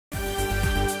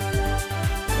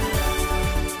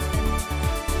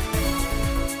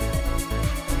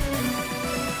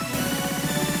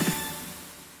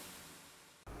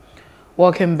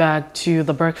Welcome back to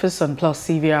The Breakfast on Plus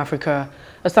TV Africa.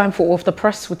 It's time for Off the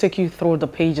Press. We'll take you through the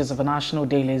pages of the national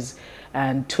dailies,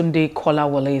 and Tunde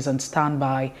Kolawole is on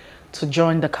standby to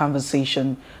join the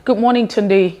conversation. Good morning,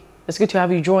 Tunde. It's good to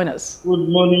have you join us. Good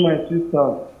morning, my sister.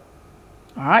 All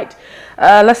right.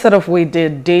 Let's start off with the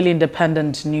Daily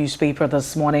Independent newspaper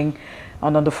this morning.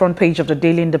 And on the front page of the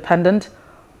Daily Independent,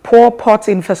 poor port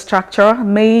infrastructure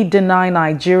may deny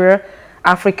Nigeria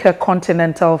Africa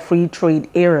Continental Free Trade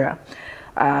Area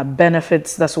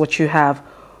benefits. That's what you have.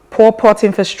 Poor port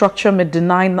infrastructure may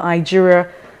deny Nigeria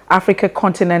Africa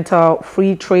Continental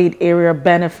Free Trade Area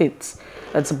benefits.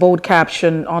 That's a bold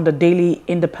caption on the Daily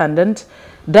Independent.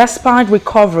 Despite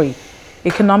recovery,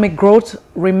 economic growth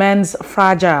remains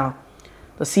fragile.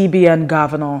 The CBN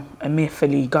Governor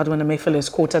Godwin Emefiele is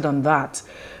quoted on that.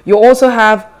 You also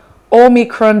have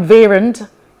Omicron variant.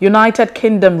 United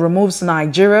Kingdom removes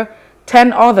Nigeria,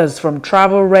 10 others from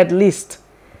travel red list,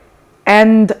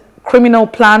 and criminals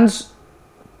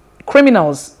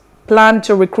plan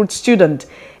to recruit students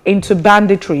into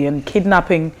banditry and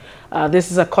kidnapping.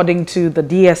 This is according to the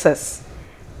DSS.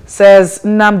 Says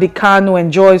Nnamdi Kanu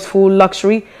enjoys full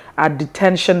luxury at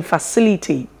detention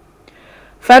facility.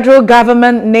 Federal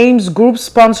government names groups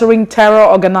sponsoring terror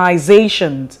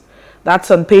organizations. That's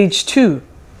on page 2.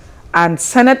 And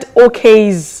Senate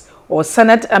amends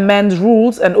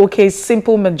rules and okays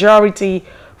simple majority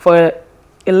for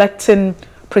electing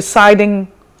presiding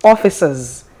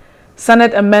officers.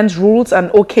 Senate amends rules and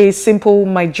okays simple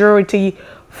majority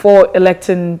for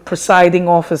electing presiding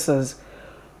officers.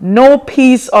 No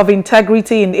piece of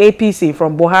integrity in APC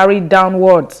from Buhari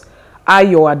downwards.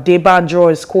 Ayo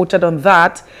Adebanjo is quoted on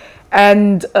that.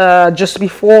 And just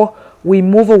before we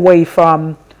move away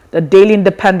from the Daily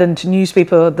Independent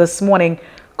newspaper this morning,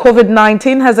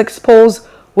 COVID-19 has exposed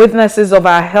weaknesses of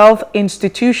our health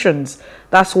institutions.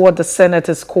 That's what the Senate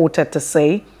is quoted to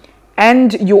say.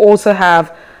 And you also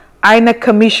have INEC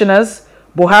commissioners.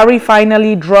 Buhari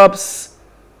finally drops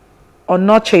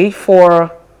Onoche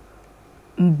for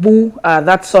Mbu.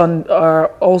 That's on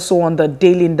also on the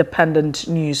Daily Independent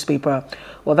newspaper.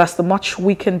 Well, that's the much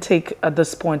we can take at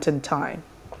this point in time.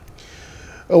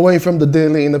 Away from the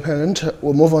Daily Independent,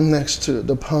 we'll move on next to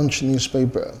the Punch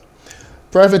newspaper.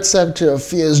 Private sector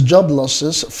fears job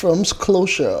losses, firms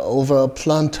closure over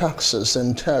planned taxes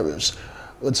and tariffs.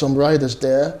 With some riders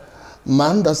there,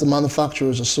 MAN, that's the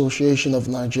Manufacturers Association of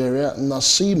Nigeria,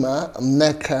 NASIMA,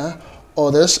 NECA,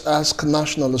 others ask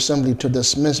National Assembly to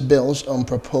dismiss bills on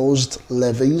proposed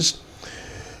levies.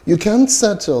 You can't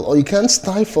settle or you can't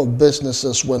stifle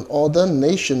businesses when other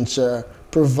nations are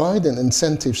providing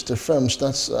incentives to firms.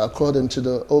 That's according to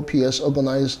the OPS,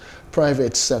 Organized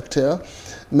Private Sector.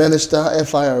 Minister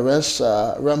FIRS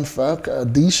Ramfak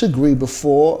disagree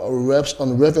before reps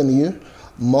on revenue,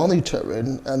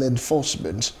 monitoring and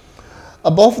enforcement.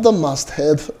 Above the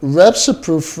masthead, reps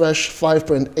approve fresh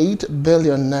 5.8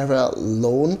 billion naira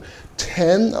loan,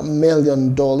 $10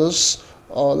 million.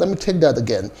 Let me take that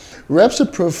again. Reps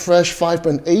approve fresh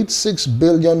 $5.86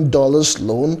 billion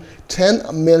loan,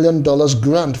 $10 million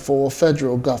grant for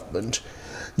federal government.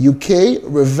 UK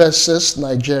reverses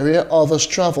Nigeria offers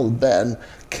travel ban,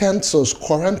 cancels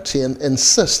quarantine,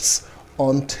 insists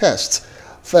on test.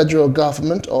 Federal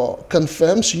government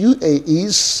confirms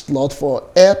UAE's slot for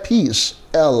Air Peace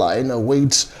airline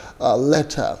awaits a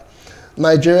letter.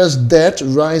 Nigeria's debt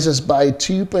rises by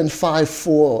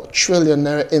 2.54 trillion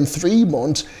naira in 3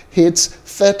 months, hits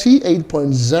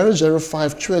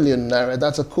 38.005 trillion naira.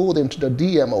 That's according to the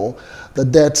DMO, the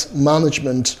Debt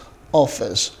Management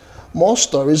Office. More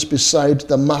stories beside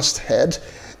the masthead.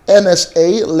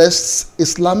 NSA lists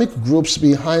Islamic groups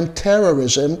behind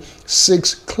terrorism,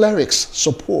 6 clerics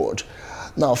support.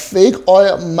 Now, fake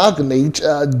oil magnate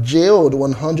jailed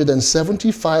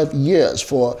 175 years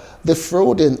for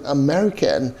defrauding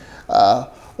American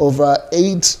over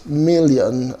 $8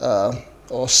 million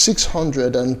or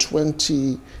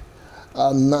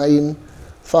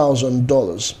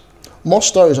 $629,000. More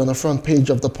stories on the front page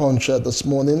of the Punch this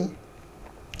morning.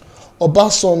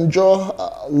 Obasanjo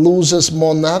loses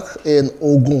monarch in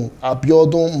Ogun.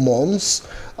 Abiodun mourns.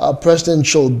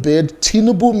 Presidential bid.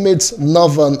 Tinubu meets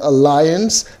Northern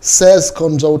Alliance. Says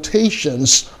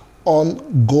consultations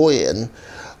ongoing.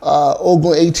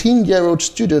 Ogun 18-year-old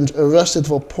student arrested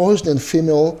for poisoning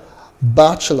female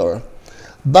bachelor.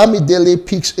 Bamidele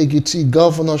picks Ekiti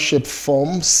governorship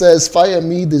form. Says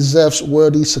Fayemi deserves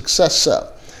worthy successor.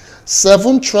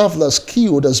 7 travelers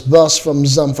killed as bus from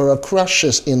Zamfara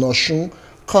crashes in Osun,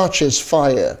 catches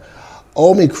fire.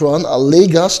 Omicron,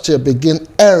 Lagos to begin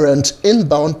errant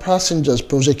inbound passengers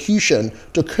prosecution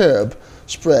to curb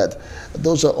spread.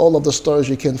 Those are all of the stories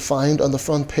you can find on the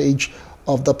front page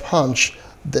of the Punch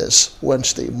this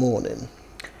Wednesday morning.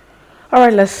 All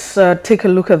right, let's take a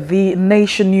look at the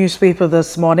Nation newspaper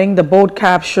this morning. The bold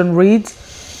caption reads,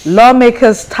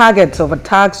 "Lawmakers target of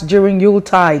attacks during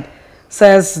Yuletide,"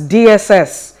 says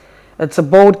DSS. It's a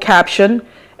bold caption.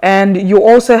 And you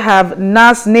also have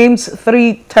NAS names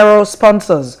 3 terror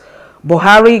sponsors.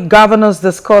 Buhari governors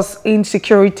discuss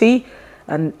insecurity,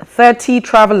 and 30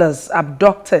 travelers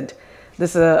abducted.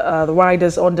 This is the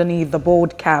riders underneath the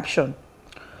bold caption.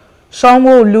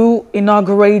 Sanwo-Olu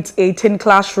inaugurates 18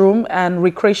 classroom and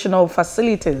recreational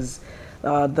facilities.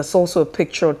 There's also a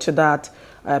picture to that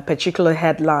particular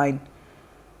headline.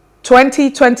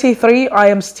 2023, I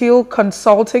am still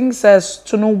consulting, says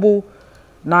Tinubu.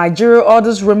 Nigeria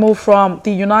orders removed from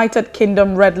the United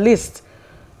Kingdom red list.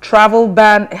 Travel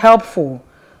ban helpful.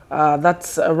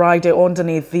 That's right there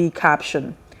underneath the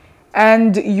caption.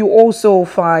 And you also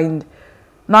find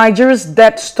Nigeria's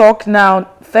debt stock now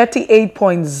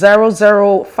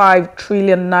 38.005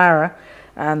 trillion naira.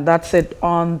 And that's it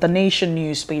on the Nation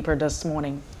newspaper this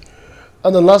morning.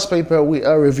 And the last paper we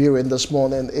are reviewing this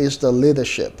morning is The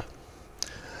Leadership.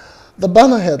 The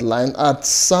banner headline at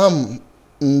Sam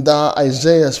Nda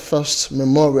Isaiah's first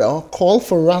memorial call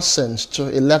for assent to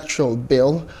electoral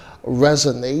bill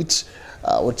resonates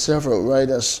with several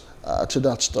writers to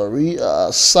that story.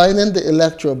 Signing the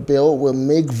electoral bill will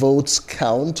make votes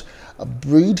count,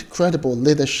 breed credible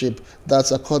leadership.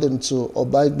 That's according to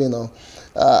Obagbino.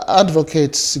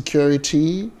 Advocate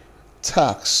security,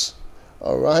 tax.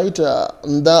 All right,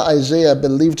 Nda Isaiah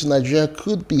believed Nigeria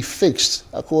could be fixed,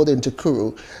 according to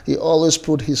Kuru. He always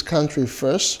put his country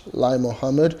first, Lai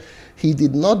Mohammed. He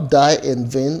did not die in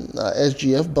vain,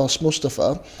 SGF boss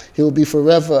Mustafa. He will be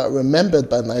forever remembered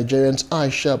by Nigerians,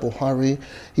 Aisha Buhari.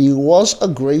 He was a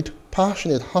great,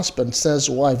 passionate husband, says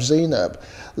wife Zainab.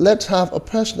 Let's have a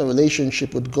personal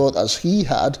relationship with God as he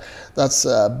had. That's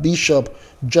Bishop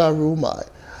Jarumai.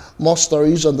 More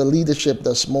stories on the leadership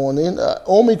this morning.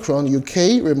 Omicron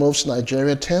UK removes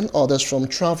Nigeria, 10 others from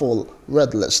travel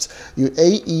red list.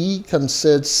 UAE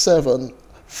concedes 7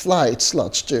 flight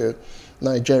slots to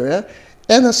Nigeria.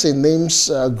 NSA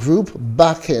names group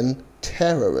backing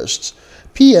terrorists.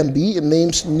 PMB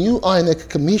names new INEC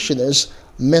commissioners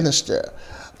minister.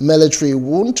 Military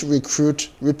won't recruit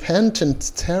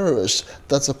repentant terrorists.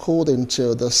 That's according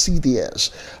to the CDS.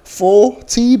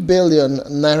 40 billion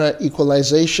naira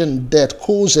equalization debt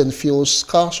causing fuel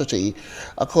scarcity,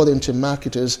 according to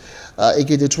marketers.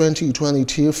 Ekiti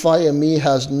 2022, Fayemi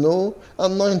has no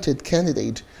anointed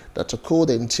candidate. That's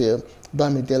according to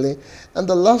Bamidele. And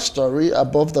the last story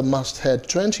above the masthead,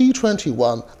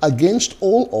 2021, against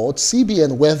all odds,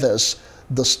 CBN weathers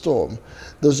the storm.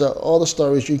 Those are all the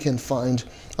stories you can find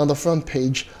on the front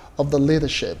page of the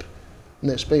Leadership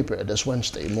newspaper this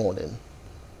Wednesday morning.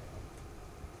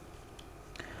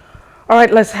 All right,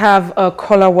 let's have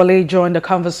Kolawole join the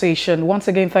conversation. Once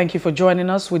again, thank you for joining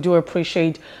us. We do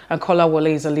appreciate, and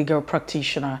Kolawole is a legal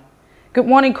practitioner. Good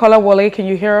morning, Kolawole. Can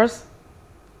you hear us?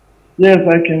 Yes,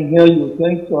 I can hear you.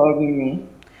 Thanks for having me.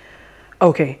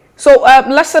 Okay. So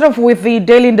let's start off with the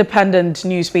Daily Independent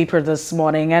newspaper this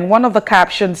morning. And one of the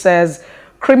captions says,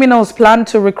 criminals plan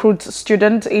to recruit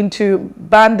students into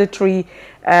banditry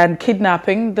and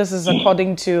kidnapping. This is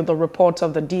according to the report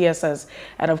of the DSS.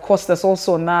 And of course, there's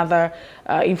also another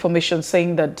information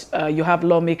saying that you have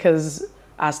lawmakers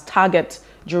as target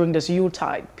during this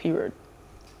Yuletide period.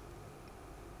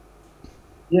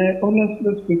 Yeah,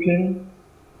 honestly speaking,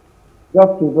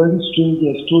 that's a very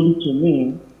strange story to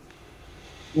me.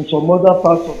 In some other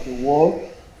parts of the world,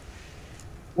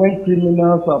 when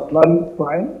criminals are planning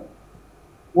crime,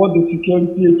 what the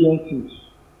security agencies,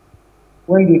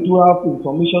 when they do have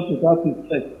information to that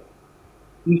effect,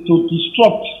 is to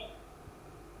disrupt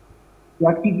the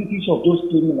activities of those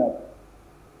criminals.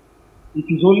 It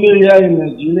is only here in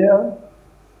Nigeria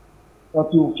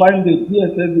that you find the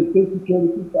DSS, the State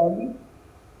Security Service,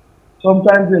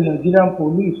 sometimes the Nigerian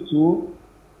police too,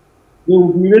 they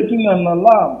will be raising an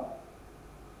alarm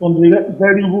on the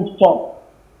very rooftop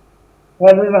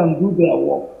rather than do their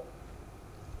work.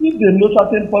 If they know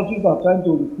certain persons are trying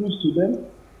to recruit students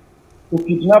to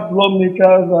kidnap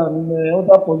lawmakers and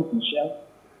other politicians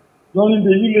during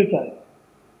the Yuletide,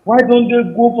 why don't they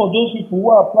go for those people who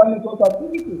are planning such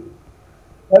activities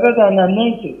rather than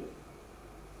announce it?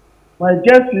 My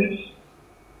guess is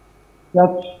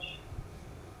that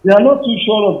they are not too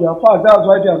sure of their fact. That's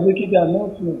why they are making the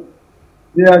announcement.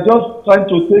 They are just trying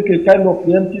to take a kind of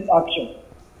preemptive action.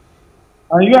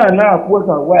 And you are now, of course,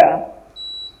 aware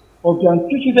of the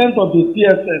antecedent of the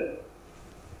DSS,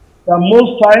 that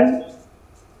most times,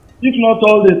 if not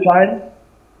all the time,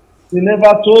 they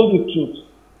never told the truth.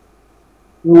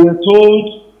 We were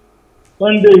told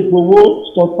Sunday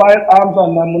Igboho stockpile arms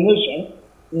and ammunition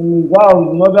in his house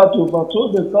in order to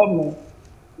overthrow the government.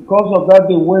 Because of that,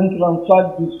 they went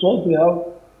ransacked, destroyed the house,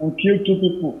 and killed 2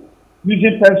 people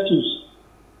using pistols.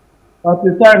 At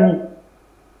the time,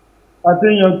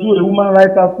 Akadonye, a human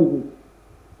rights activist,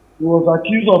 he was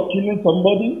accused of killing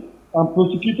somebody and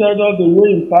prosecuted all the way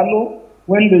in Kano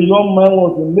when the young man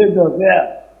was in Lagos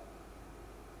there.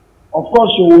 Of course,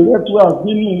 Showore too has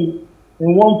been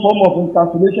in one form of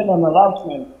incarceration and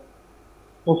harassment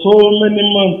for so many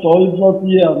months, or if not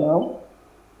years now,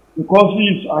 because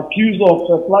he is accused of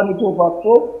planning to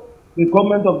overthrow the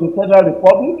government of the Federal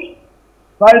Republic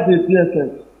by the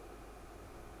DSS.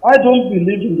 I don't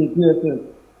believe in the DSS.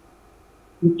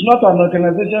 It's not an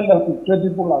organization that is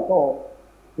credible at all.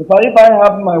 If I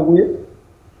have my way,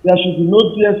 there should be no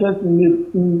DSS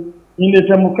in a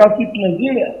democratic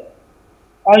Nigeria.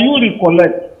 And you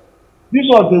recollect, this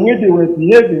was the way they were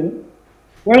behaving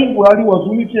when Buhari was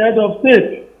military head of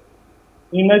state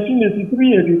in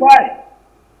 1983-85.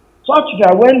 Such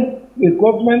that when the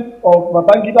government of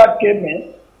Babangida came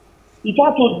in, it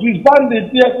had to disband the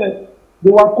DSS.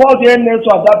 They were called the NSO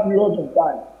at that period of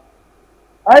time.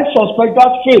 I suspect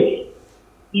that fate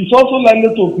is also likely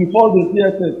to befall the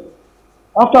DSS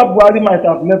after Buhari might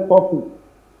have left office,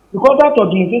 because that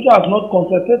organization has not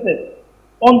concentrated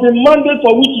on the mandate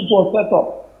for which it was set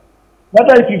up.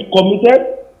 Whether it is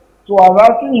committed to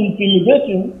harassing,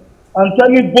 intimidating, and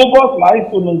telling bogus lies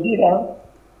to Nigerians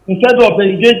instead of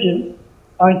engaging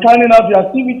and carrying out the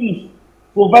activities,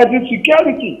 providing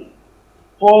security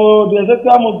for the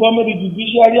executive government, the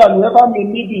judiciary, and whoever may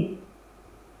need it,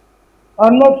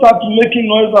 and not start making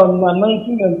noise and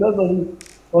announcing themselves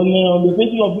on the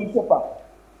pages of this paper.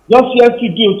 Just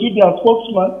yesterday, their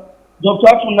spokesman, Dr.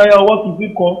 Afunaya, what is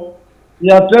it called? He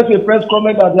addressed a press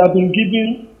comment that they have been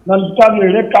giving Namikano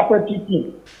a red carpet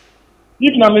treatment.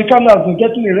 If Namikano has been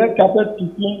getting a red carpet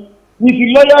treatment, with his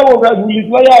lawyer has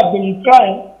been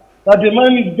crying that the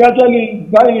man is gradually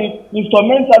dying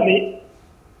instrumentally.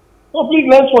 So please,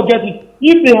 let's forget it.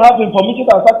 If they have information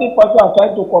that certain parties are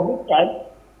trying to commit crime,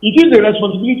 it is the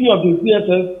responsibility of the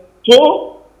DSS to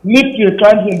nip the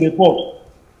crimes in the bud.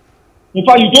 In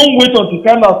fact, you don't wait until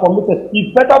crime are committed.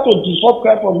 It's better to disrupt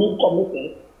crime from being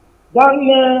committed than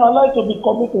allow it to be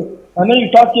committed. And then you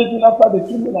start chasing after the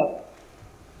criminals.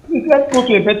 Please, let's go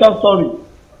to a better story.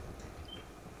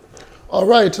 All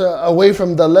right, away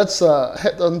from that, let's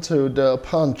head on to the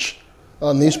Punch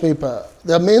newspaper.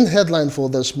 The main headline for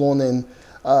this morning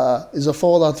is a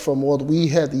fallout from what we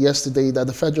heard yesterday, that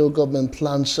the federal government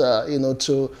plans,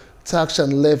 to tax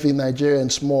and levy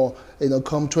Nigerians more,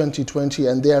 come 2020,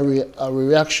 and their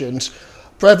reactions.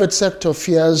 Private sector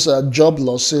fears job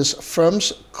losses,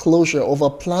 firms closure over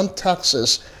planned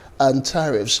taxes and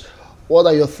tariffs. What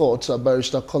are your thoughts,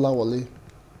 Barrister Kolawole?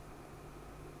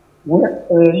 Well,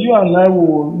 you and I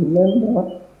will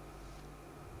remember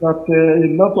that a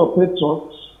lot of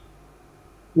patriots,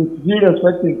 with due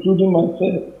respect, including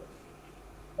myself,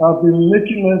 have been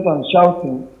making noise and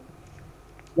shouting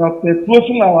that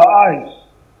closing our eyes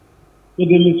to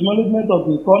the mismanagement of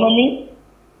the economy,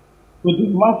 to the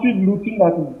massive looting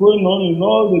that is going on in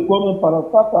all the government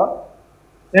parastatals,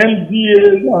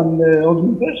 MDAs and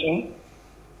organizations,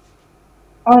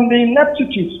 and the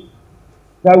ineptitude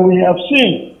that we have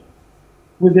seen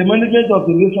with the management of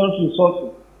the nation's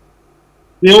resources,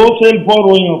 the wholesale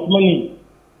borrowing of money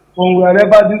from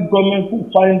wherever this government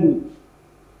could find it.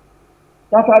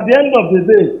 That at the end of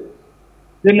the day,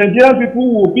 the Nigerian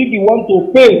people will be the one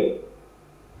to pay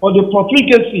for the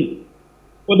profligacy,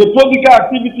 for the political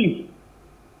activities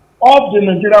of the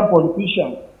Nigerian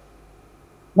politicians.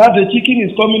 Now the chicken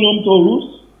is coming home to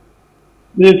roost.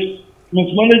 They've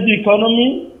mismanaged the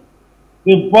economy.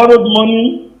 They've borrowed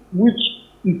money which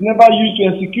is never used to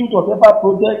execute whatever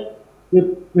project they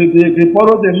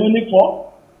borrow the money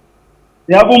for.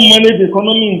 They haven't managed the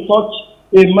economy in such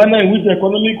a manner in which the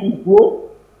economy could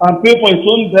grow and pay for its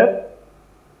own debt.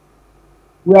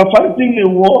 We are fighting a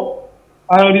war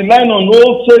and relying on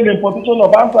wholesale importation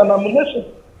of arms and ammunition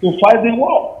to fight the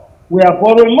war. We are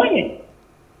borrowing money.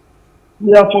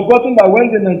 We have forgotten that when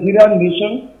the Nigerian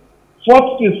nation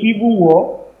fought the civil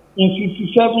war in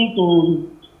 67 to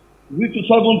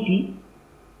 70,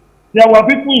 there were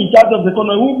people in charge of the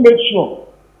economy who made sure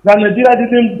that Nigeria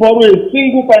didn't borrow a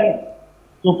single penny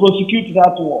to prosecute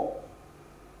that war.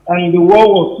 And the war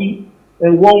was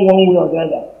still one way or the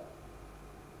other.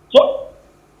 So,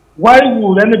 why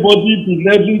would anybody be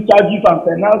levying charges and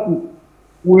penalties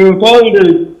with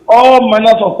all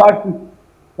manners of taxes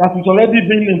that is already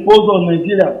being imposed on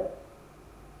Nigeria?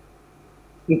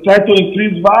 They try to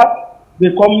increase VAT,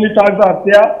 the company tax are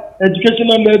there,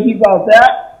 educational levies are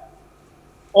there.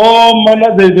 All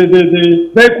manner, the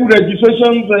vehicle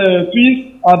registration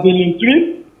fees have been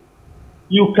increased.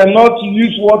 You cannot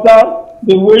use water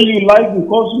the way you like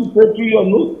because you pay through your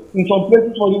nose in some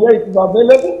places for the way it is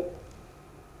available.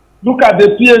 Look at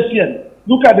the PACN.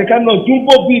 Look at the kind of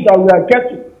jumbo bid that we are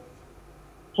getting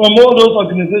from all those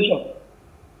organizations.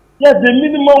 Yes, the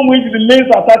minimum wage remains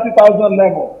at 30,000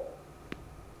 level.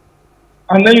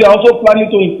 And then you are also planning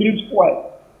to increase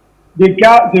fuel. The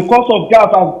cost of gas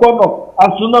has gone up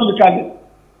astronomically,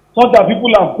 so that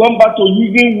people have gone back to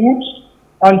using wood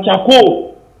and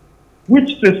charcoal,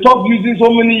 which they stopped using so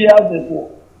many years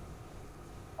ago.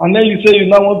 And then you say you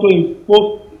now want to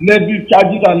impose levy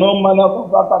charges and all manners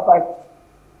of that tax.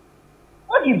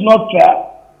 That is not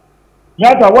fair.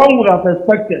 Rather, one would have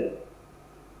expected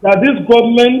that this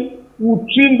government would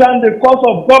trim down the cost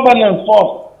of governance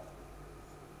first.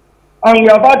 And we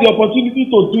have had the opportunity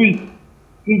to do it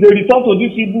in the return to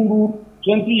this evil rule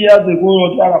 20 years ago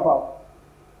or thereabouts.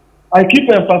 I keep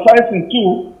emphasizing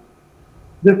too,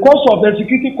 the cost of the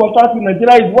security contract in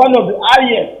Nigeria is one of the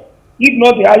highest, if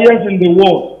not the highest in the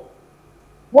world.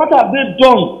 What have they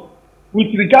done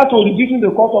with regard to reducing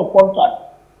the cost of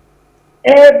contract?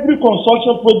 Every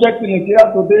construction project in Nigeria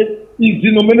today is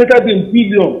denominated in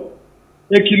billions.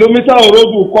 A kilometer of road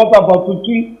will cost about 6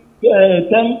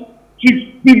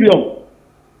 billion.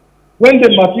 When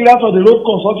the materials for the road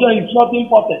construction is not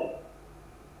imported,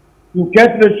 you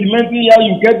get the cement in here,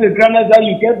 you get the granite here,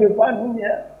 you get the sand in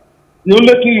here. The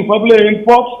only thing you probably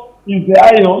import is the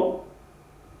iron,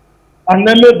 and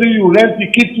then maybe you rent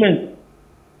equipment.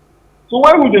 So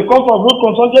why would the cost of road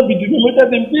construction be denominated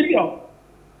in billions?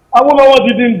 Awolowo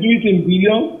didn't do it in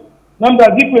billions.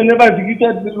 Namdazikwe never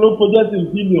executed the road project in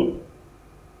billions.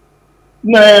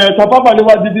 Tafawa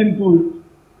Balewa didn't do it.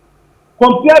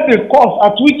 Compare the cost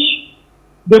at which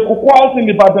the cocoa house in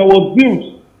Ibadan was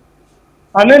built,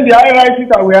 and then the high rises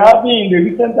that we are having in the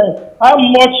recent times, how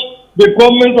much the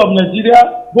government of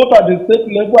Nigeria, both at the state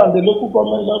level and the local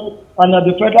government level and at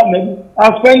the federal level,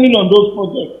 are spending on those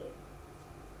projects.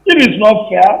 It is not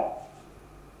fair.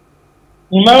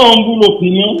 In my humble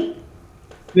opinion,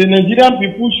 the Nigerian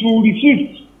people should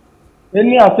resist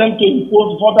any attempt to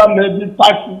impose further levies,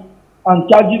 taxes, and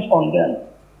charges on them.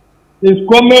 The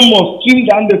government must trim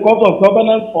down the cost of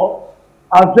governance first,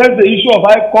 address the issue of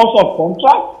high cost of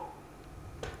contract,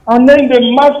 and then the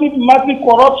massive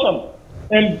corruption,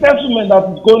 embezzlement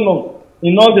that is going on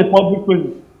in all the public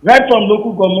places, right from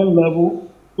local government level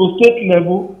to state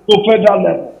level to federal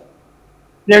level.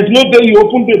 There is no day you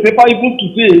open the paper even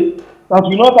today that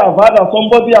will not have heard that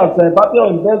somebody has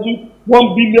embezzled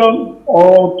 1 billion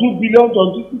or 2 billion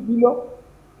or 50 billion.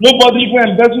 Nobody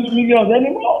even embezzles millions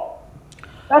anymore.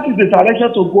 That is the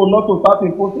direction to go, not to start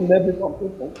imposing levies on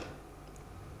people.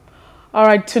 All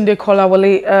right, Tunde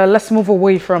Kolawole, let's move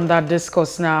away from that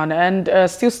discourse now and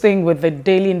still staying with the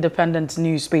Daily Independent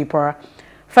newspaper.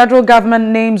 Federal government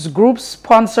names groups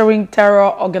sponsoring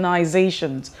terror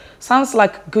organizations. Sounds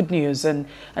like good news, and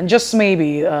just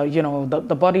maybe, you know,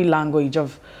 the body language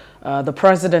of the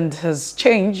president has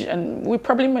changed, and we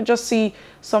probably might just see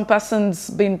some persons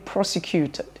being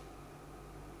prosecuted.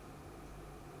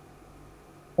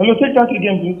 Can you take that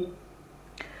again, please?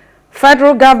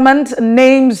 Federal government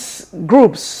names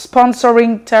groups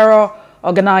sponsoring terror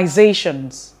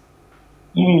organizations.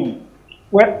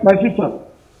 Well, my sister,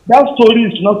 that story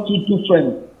is not too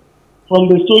different from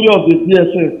the story of the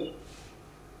DSS.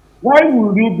 Why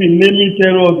would you be naming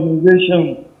terror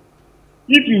organizations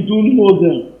if you don't know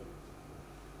them?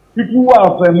 People who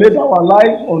have made our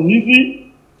lives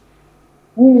uneasy,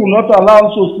 who will not allow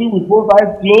us to sleep with both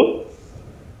eyes closed,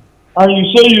 and you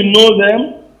say you know them,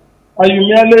 and you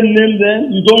merely name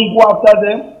them, you don't go after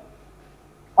them,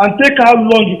 and take how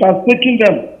long it has taken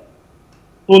them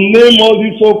to name all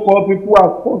these so-called people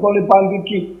as sponsoring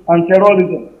banditry and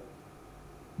terrorism.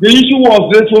 The issue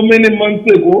was raised so many months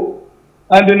ago,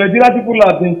 and the Nigerian people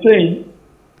have been saying,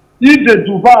 if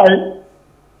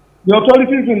the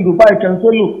authorities in Dubai can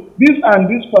say, look, this and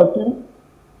this person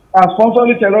are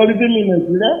sponsoring terrorism in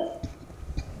Nigeria,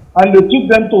 and they took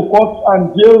them to court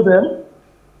and jailed them,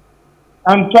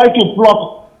 and try to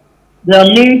block their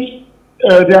means,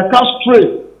 their cash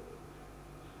trade.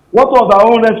 What was our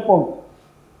own response?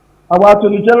 Our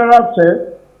Attorney General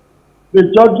said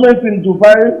the judgment in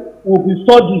Dubai will be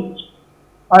studied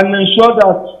and ensure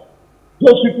that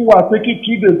those people are taken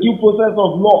through the due process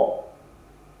of law,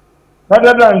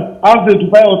 rather than ask the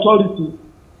Dubai authority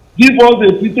give all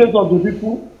the details of the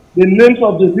people, the names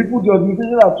of the people, the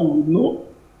organizations that we know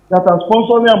that are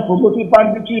sponsoring and promoting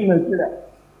banditry in Nigeria,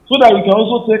 so that we can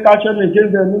also take action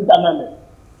against them internally.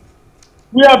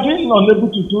 We have been unable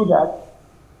to do that.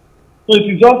 So it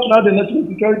is just now the National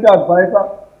Security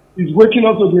Advisor is waking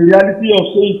up to the reality of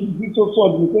saying it is these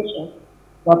social organizations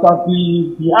that are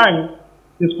behind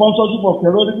the sponsorship of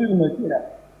terrorism in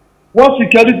Nigeria. What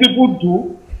security people do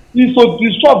is to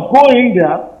disrupt, go in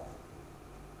there,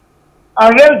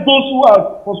 arrest those who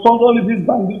are sponsoring this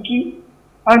banditry,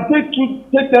 and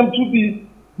take them to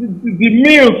the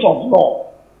meals of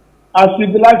law as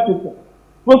civilized people.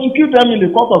 Prosecute them in the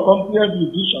court of competent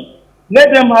jurisdiction. Let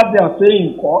them have their say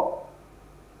in court.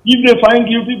 If they find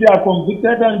guilty, they are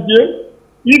convicted and jailed.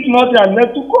 If not, they are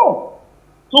left to court.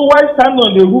 So why stand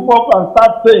on the roof up and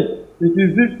start saying it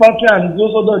is this party and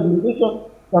those other organizations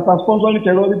that are sponsoring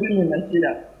terrorism in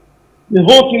Nigeria? The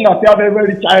whole thing appears very,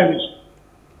 very childish,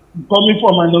 coming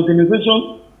from an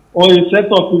organization or a set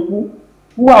of people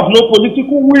who have no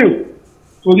political will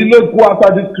to really go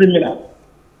after these criminals.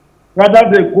 Rather,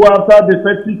 they go after the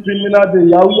petty criminals, the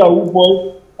Yahoo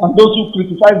boys, and those who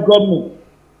criticize government.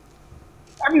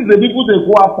 That is the people they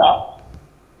go after.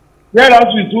 Whereas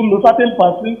we do know certain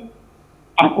parties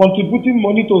are contributing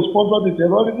money to sponsor the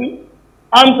terrorism.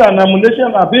 Arms and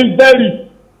ammunition are being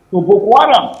buried to Boko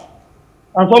Haram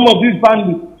and some of these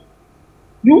bandits.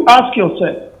 You ask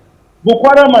yourself, Boko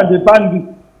Haram and the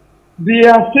bandits, they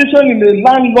are stationed in a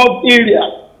landlocked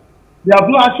area. They have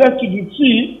no access to the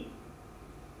sea.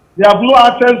 They have no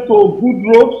access to good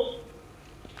roads.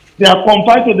 They are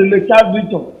confined to the Lake Chad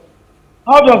region.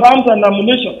 How does arms and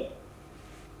ammunition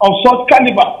of such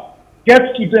caliber get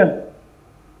to them?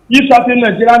 If certain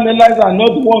Nigerian airlines are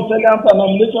not the ones selling arms and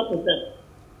ammunition to them,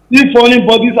 if foreign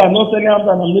bodies are not selling arms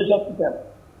and ammunition to them,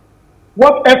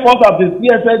 what efforts have the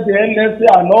CSS, the NSA,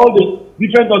 and all the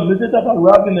different organizations that we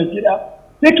have in Nigeria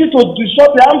taken to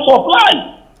disrupt the arms supply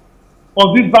of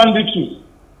these bandits,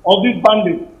 of these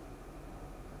bandits?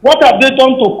 What have they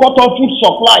done to cut off food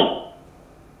supply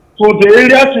to the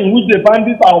areas in which the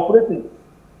bandits are operating?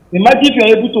 Imagine if you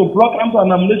are able to block arms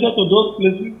and ammunition to those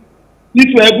places, if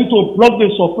you are able to block the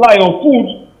supply of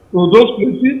food to those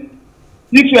places,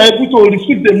 if you are able to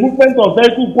restrict the movement of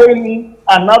vehicles going in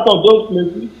and out of those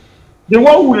places, the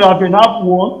one will have been half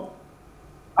won.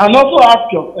 And also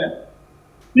ask yourself,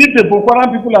 if the Boko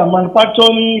Haram people are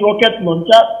manufacturing rocket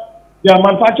launchers, they are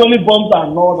manufacturing bombs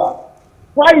and all that,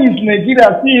 why is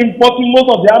Nigeria still importing most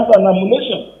of the arms and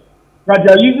ammunition that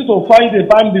they are using to fight the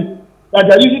bandits, that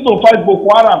they are using to fight Boko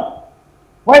Haram?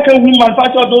 Why can't we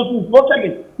manufacture those things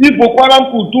locally? If Boko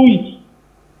Haram could do it,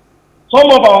 some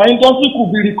of our industry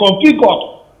could be reconfigured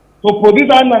to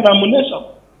produce arms and ammunition.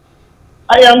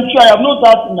 I am sure, I have no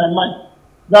doubt in my mind,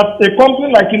 that a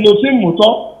company like Innocent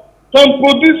Motor can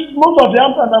produce most of the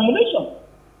arms and ammunition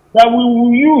that we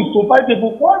will use to fight the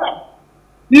Boko Haram.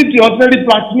 If the ordinary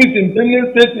blacksmith in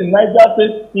Benue State, in Niger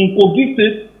State, in Kogi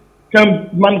State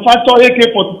can manufacture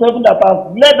AK-47 that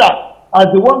has leather as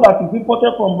the one that is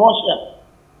imported from Russia,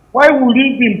 why would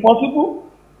it be impossible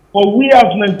for we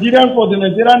as Nigerians, for the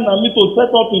Nigerian army to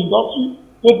set up industry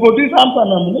to produce arms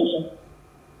and ammunition?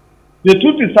 The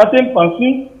truth is certain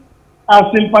persons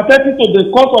are sympathetic to the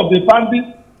cause of the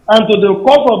bandits and to the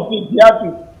cause of the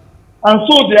artists. And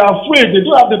so they are afraid, they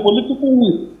don't have the political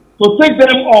will to take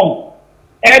them on,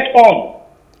 head on,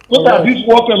 so that this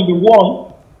war can be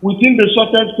won within the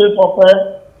shortest space of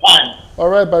time. All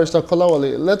right, Barrister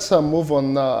Kolawole, let's move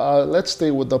on. Let's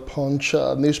stay with the Punch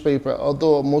newspaper,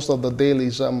 although most of the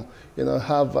dailies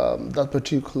have that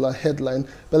particular headline.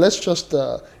 But let's just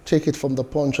take it from the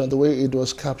Punch and the way it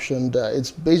was captioned.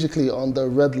 It's basically on the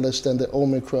red list and the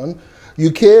Omicron.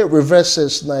 UK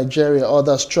reverses Nigeria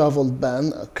orders travel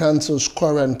ban, cancels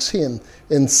quarantine,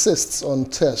 insists on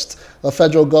test. The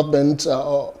federal government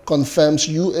confirms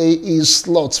UAE's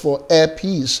slots for Air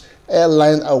Peace.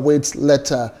 Airline awaits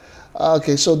letter.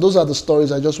 Okay, so those are the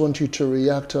stories I just want you to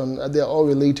react on. They're all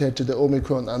related to the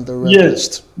Omicron and the red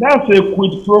list. Yes, that's a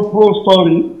quid pro quo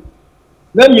story.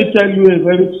 Let me tell you a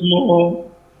very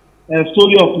small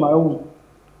story of my own.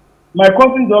 My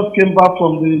cousin just came back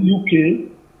from the UK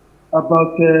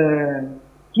about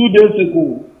 2 days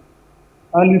ago,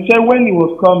 and he said when he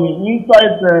was coming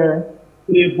inside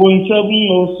a Boeing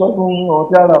 707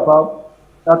 or thereabout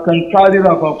that can carry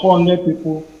about 400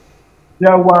 people,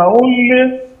 there were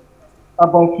only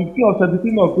about 15 or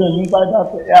 17 of them inside that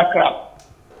aircraft,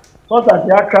 so that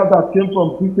the aircraft that came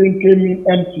from Britain came in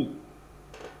empty.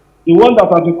 The one that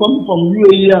has been coming from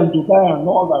UAE and Dubai and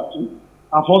all that too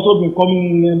have also been coming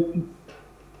in empty.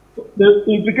 The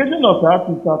implication of that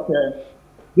is that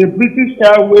the British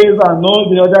Airways and all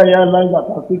the other airlines that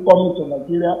are still coming to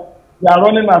Nigeria, they are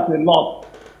running at a loss.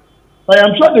 So I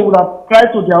am sure they would have cried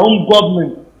to their own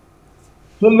government.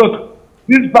 So look,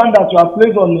 this ban that you have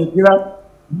placed on Nigeria,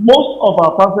 most of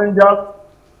our passengers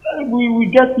we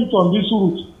get it on this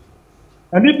route.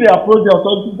 And if they approach the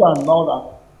authorities and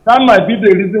all that might be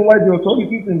the reason why the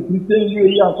authorities in Britain,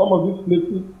 UAE, and some of these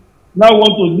places now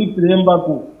want to lift the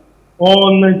embargo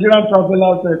on Nigerian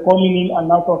travelers coming in and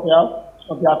out of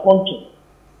their country.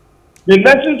 The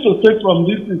lessons to take from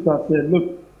this is that,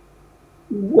 look,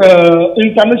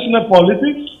 international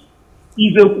politics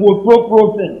is a quote pro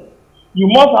quo thing. You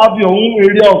must have your own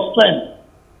area of strength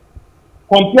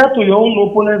compared to your own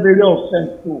opponent's area of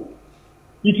strength too.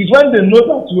 It is when they know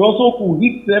that you also could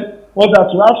hit them or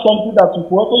that you have something that you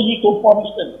could also use to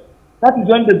punish them. That is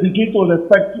when they begin to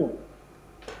respect you.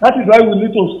 That is why we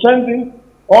need to strengthen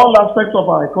all aspects of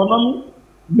our economy,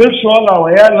 make sure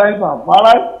our airlines are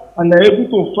valid and are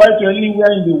able to fly to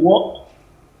anywhere in the world.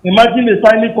 Imagine a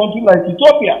tiny country like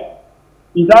Ethiopia.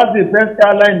 It has the best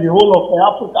airline in the whole of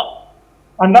Africa.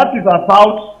 And that is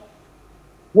about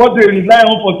what they rely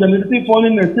on for generating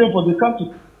foreign exchange for the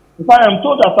country. If I am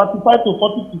told that 35 to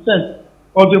 40%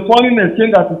 of the foreign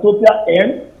exchange that Ethiopia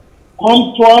earns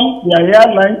comes from their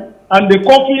airline and the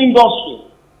coffee industry.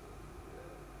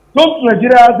 Don't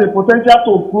Nigeria have the potential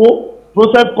to grow,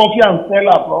 process coffee and sell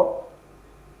abroad?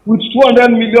 With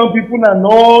 200 million people and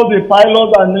all the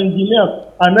pilots and engineers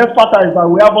and expertise that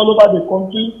we have all over the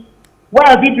country,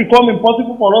 why has it become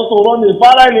impossible for us to run a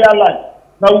viral airline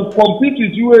that will compete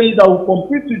with UAE, that will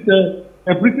compete with a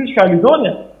British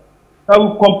Caledonia, that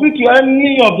will compete with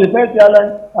any of the best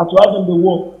airlines that we have in the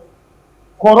world?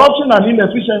 Corruption and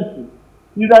inefficiency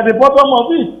is at the bottom of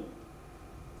it.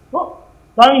 So,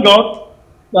 thank God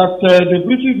that the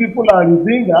British people are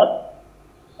reviewing that.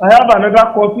 I have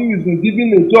another cousin who has been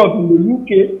given a job in the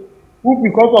UK who,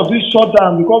 because of this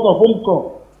shutdown, because of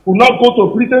Omicron, could not go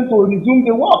to Britain to resume the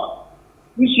work,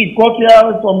 which she got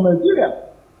here from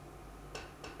Nigeria.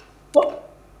 So,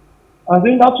 I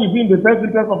think that should be in the best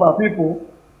interest of our people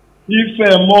if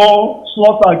more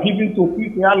slots are given to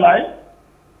British Airlines,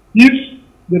 if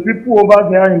the people over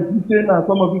there in Britain and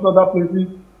some of these other places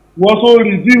will also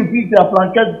review this their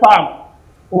blanket ban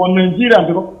on Nigeria,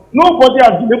 because nobody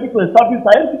has been able to establish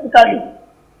scientifically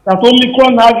that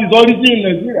Omicron has its origin in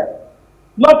Nigeria,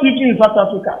 not even in South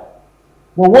Africa.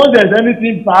 But when there's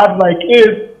anything bad like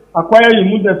AIDS, acquired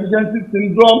immune deficiency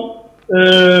syndrome,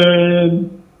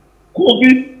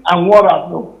 COVID, and what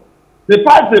have you, they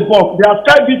pass the buck, they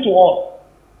ascribe it to us,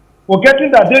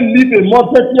 forgetting that they live a more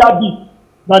dirty habit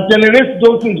that generates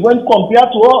those things when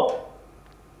compared to us.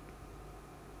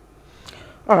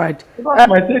 All right. So that's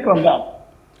my take on that.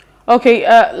 Okay,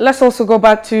 let's also go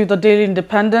back to the Daily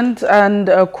Independent, and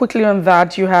quickly on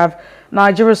that, you have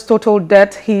Nigeria's total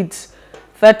debt hits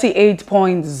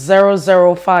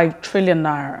 38.005 trillion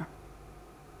naira.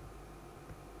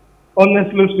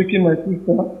 Honestly speaking, my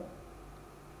sister,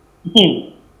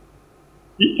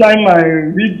 each time I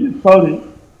read the story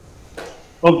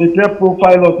of the debt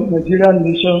profile of the Nigerian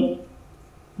nation,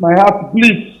 my heart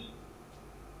bleeds.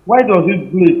 Why does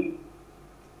it bleed?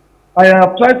 I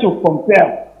have tried to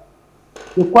compare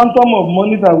the quantum of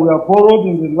money that we have borrowed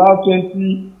in the last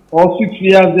 20 or 6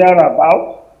 years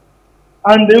thereabout,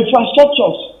 and the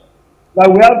infrastructures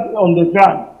that we have on the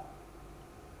ground.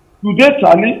 Today,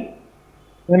 Charlie,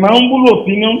 in my humble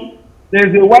opinion, there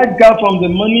is a wide gap from the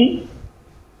money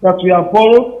that we have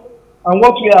borrowed and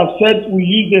what we have said we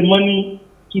use the money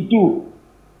to do.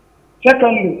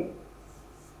 Secondly,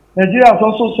 Nigeria has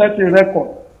also set a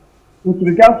record with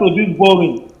regards to this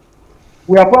borrowing.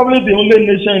 We are probably the only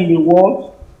nation in the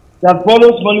world that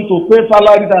borrows money to pay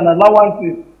salaries and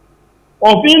allowances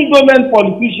of indolent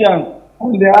politicians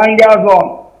and their hangers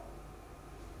on.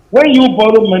 When you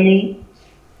borrow money,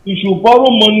 you should borrow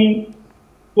money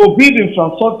to build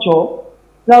infrastructure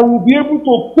that will be able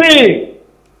to pay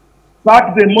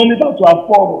back the money that you have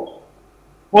borrowed.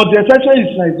 But the exception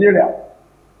is Nigeria.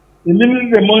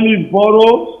 Immediately the money is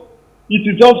borrowed, it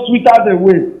is just tweeted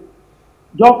away.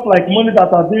 Just like money that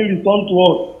has been returned to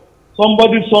us.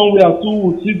 Somebody somewhere too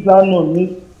will sit down on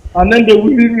it, and then they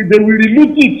will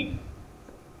reloot it.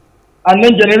 And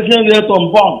then generation yet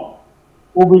unbound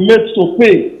will be made to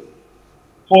pay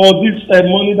for this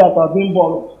money that has been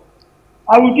borrowed.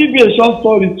 I will give you a short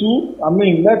story too. I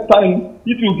mean, next time,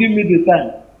 if you give me the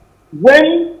time.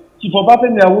 When Chief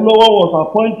Akadonye was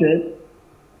appointed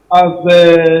as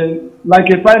like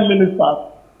a prime minister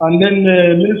and then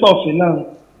minister of finance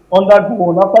under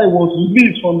Gowon after he was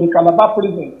released from the Calabar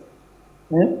prison,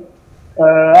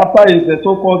 after his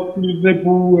so-called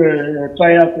reasonable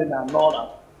trial and all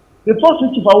that. The first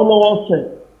thing Chief Akadonye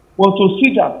said was to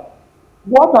see that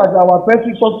what are our best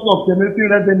sources of generating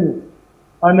revenue,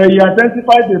 and he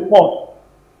identified the port,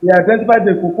 he identified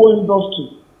the cocoa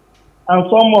industry, and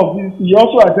some of these, he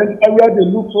also identified where the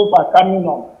loopholes are coming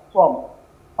from.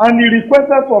 And he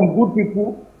requested from good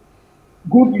people,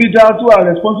 good leaders who are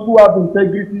responsible, who have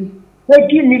integrity, hey,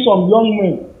 give me some young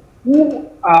men who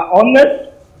are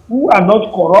honest, who are not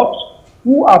corrupt,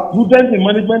 who are prudent in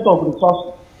management of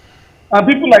resources. And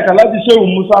people like Alhaji Shehu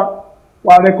Musa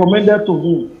were recommended to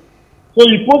him. So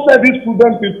he posted these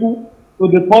prudent people to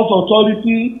the Port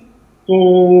Authority,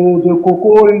 to the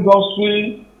cocoa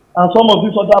industry, and some of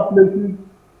these other places,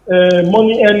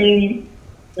 money earning,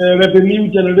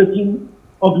 revenue generating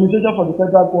organization for the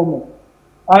federal government.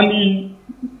 And he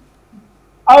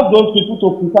asked those people to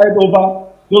preside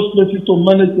over those places to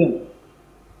manage them.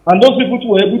 And those people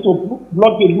were able to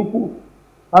block the loophole.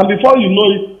 And before you know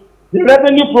it, the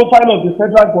revenue profile of the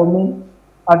federal government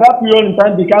at that period in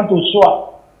time began to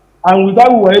soar. And with that,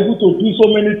 we were able to do so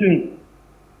many things.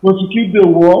 Prosecute the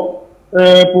war,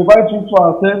 provide food for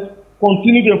ourselves,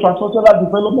 continue the infrastructural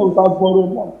development without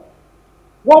borrowing money.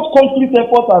 What concrete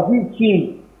efforts have we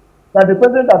seen that the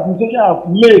present administration has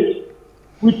made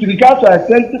with regard to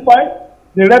identify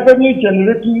the revenue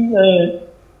generating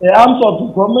arms of the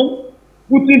government,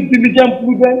 putting diligent,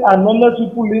 prudent, and honest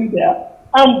people in there,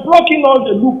 and blocking all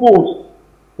the loopholes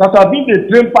that have been the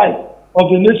drain pipe of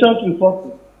the nation's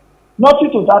resources?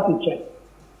 Nothing to that effect.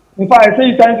 In fact, I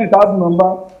say it times without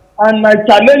number, and I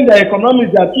challenge the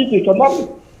economics, the chief economics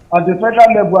at the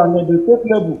federal level and at the state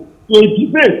level to a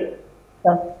debate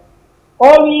that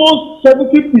almost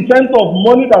 70% of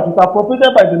money that is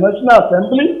appropriated by the National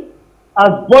Assembly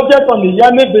as budget on a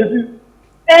yearly basis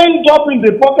end up in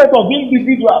the pocket of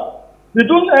individuals. They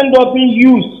don't end up being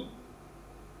used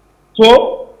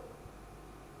to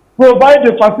provide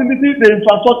the facility, the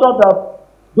infrastructure that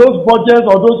those budgets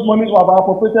or those monies were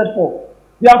appropriated for.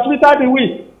 They are frittered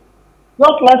away.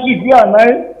 Just last week, you and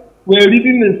I were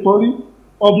reading a story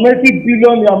of 90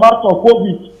 billion the amount of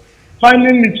COVID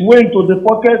finding its way into the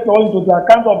pocket or into the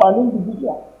account of an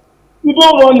individual. You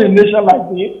don't run a nation like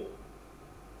this.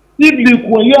 If Lee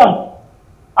Kuan Yew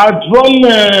had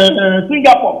run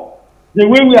Singapore the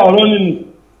way we are running it,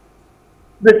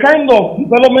 the kind of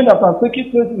development that has taken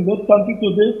place in those countries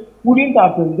today wouldn't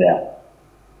have been there.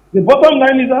 The bottom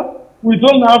line is that we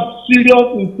don't have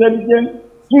serious, intelligent,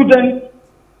 prudent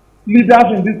leaders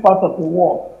in this part of the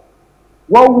world.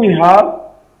 What we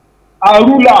have are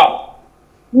rulers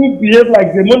who behave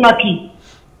like the monarchy,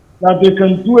 that they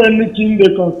can do anything,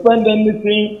 they can spend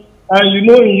anything, and you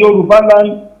know in Yoruba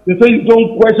land, they say you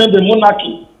don't question the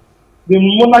monarchy. The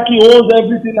monarchy owns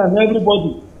everything and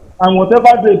everybody, and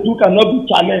whatever they do cannot be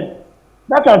challenged.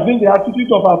 That has been the attitude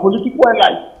of our political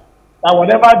life, that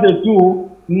whatever they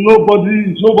do,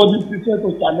 nobody's business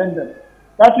to challenge them.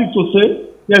 That is to say,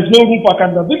 there's no room for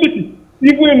accountability,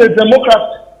 even in a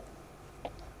democracy.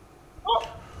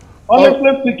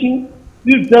 Honestly speaking,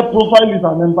 this debt profile is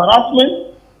an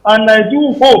embarrassment, and I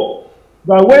do hope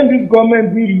that when this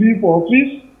government will leave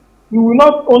office, we will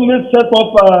not only set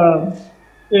up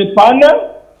a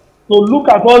panel to look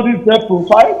at all these debt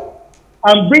profiles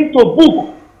and bring to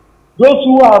book those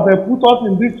who have put us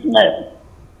in this mess,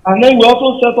 and then we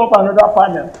also set up another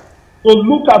panel to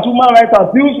look at human rights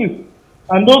abuses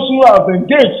and those who have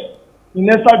engaged in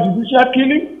extrajudicial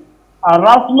killing,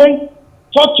 harassment,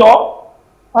 torture,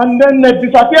 and then the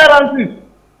disappearances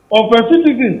of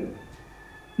citizens.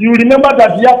 You remember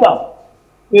that Yata,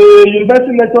 a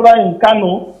university lecturer in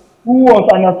Kano, who was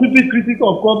an active critic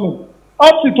of government,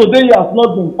 up to today he has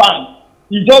not been found.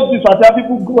 He just disappeared.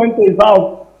 People went to his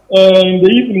house in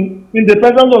the evening in the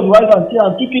presence of his wife and chair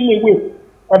and took him away.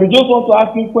 And they just want to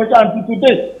ask him questions until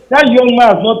today. That young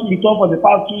man has not returned for the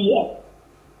past 2 years.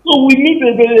 So we need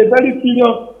a very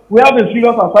serious, we have a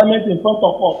serious assignment in front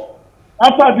of us.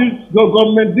 After this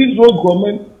government, this road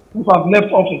government, who have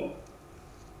left office.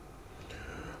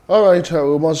 All right,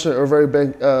 we must say a very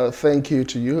big thank you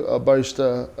to you,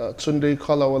 Barrister Tunde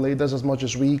Kolawole. That's as much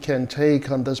as we can take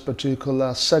on this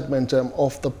particular segment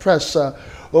of the press.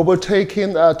 What we're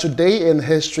taking today in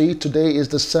history. Today is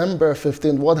December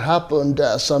 15th. What happened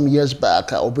some years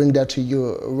back? I'll bring that to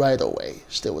you right away.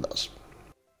 Stay with us.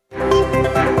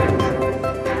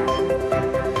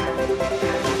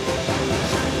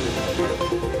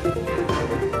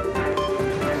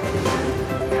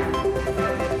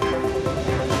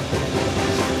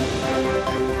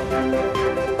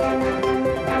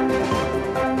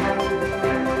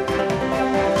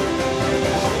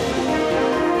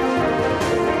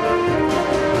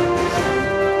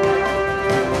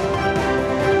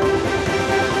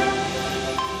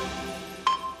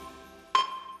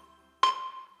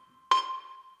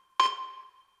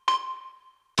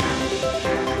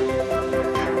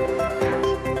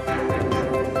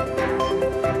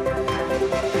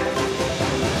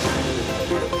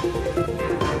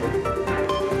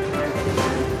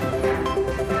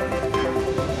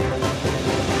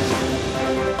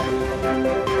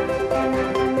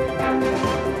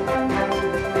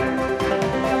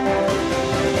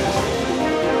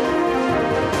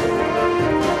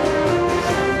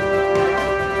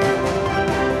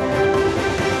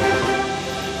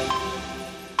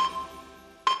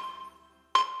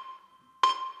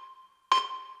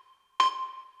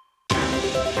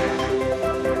 you.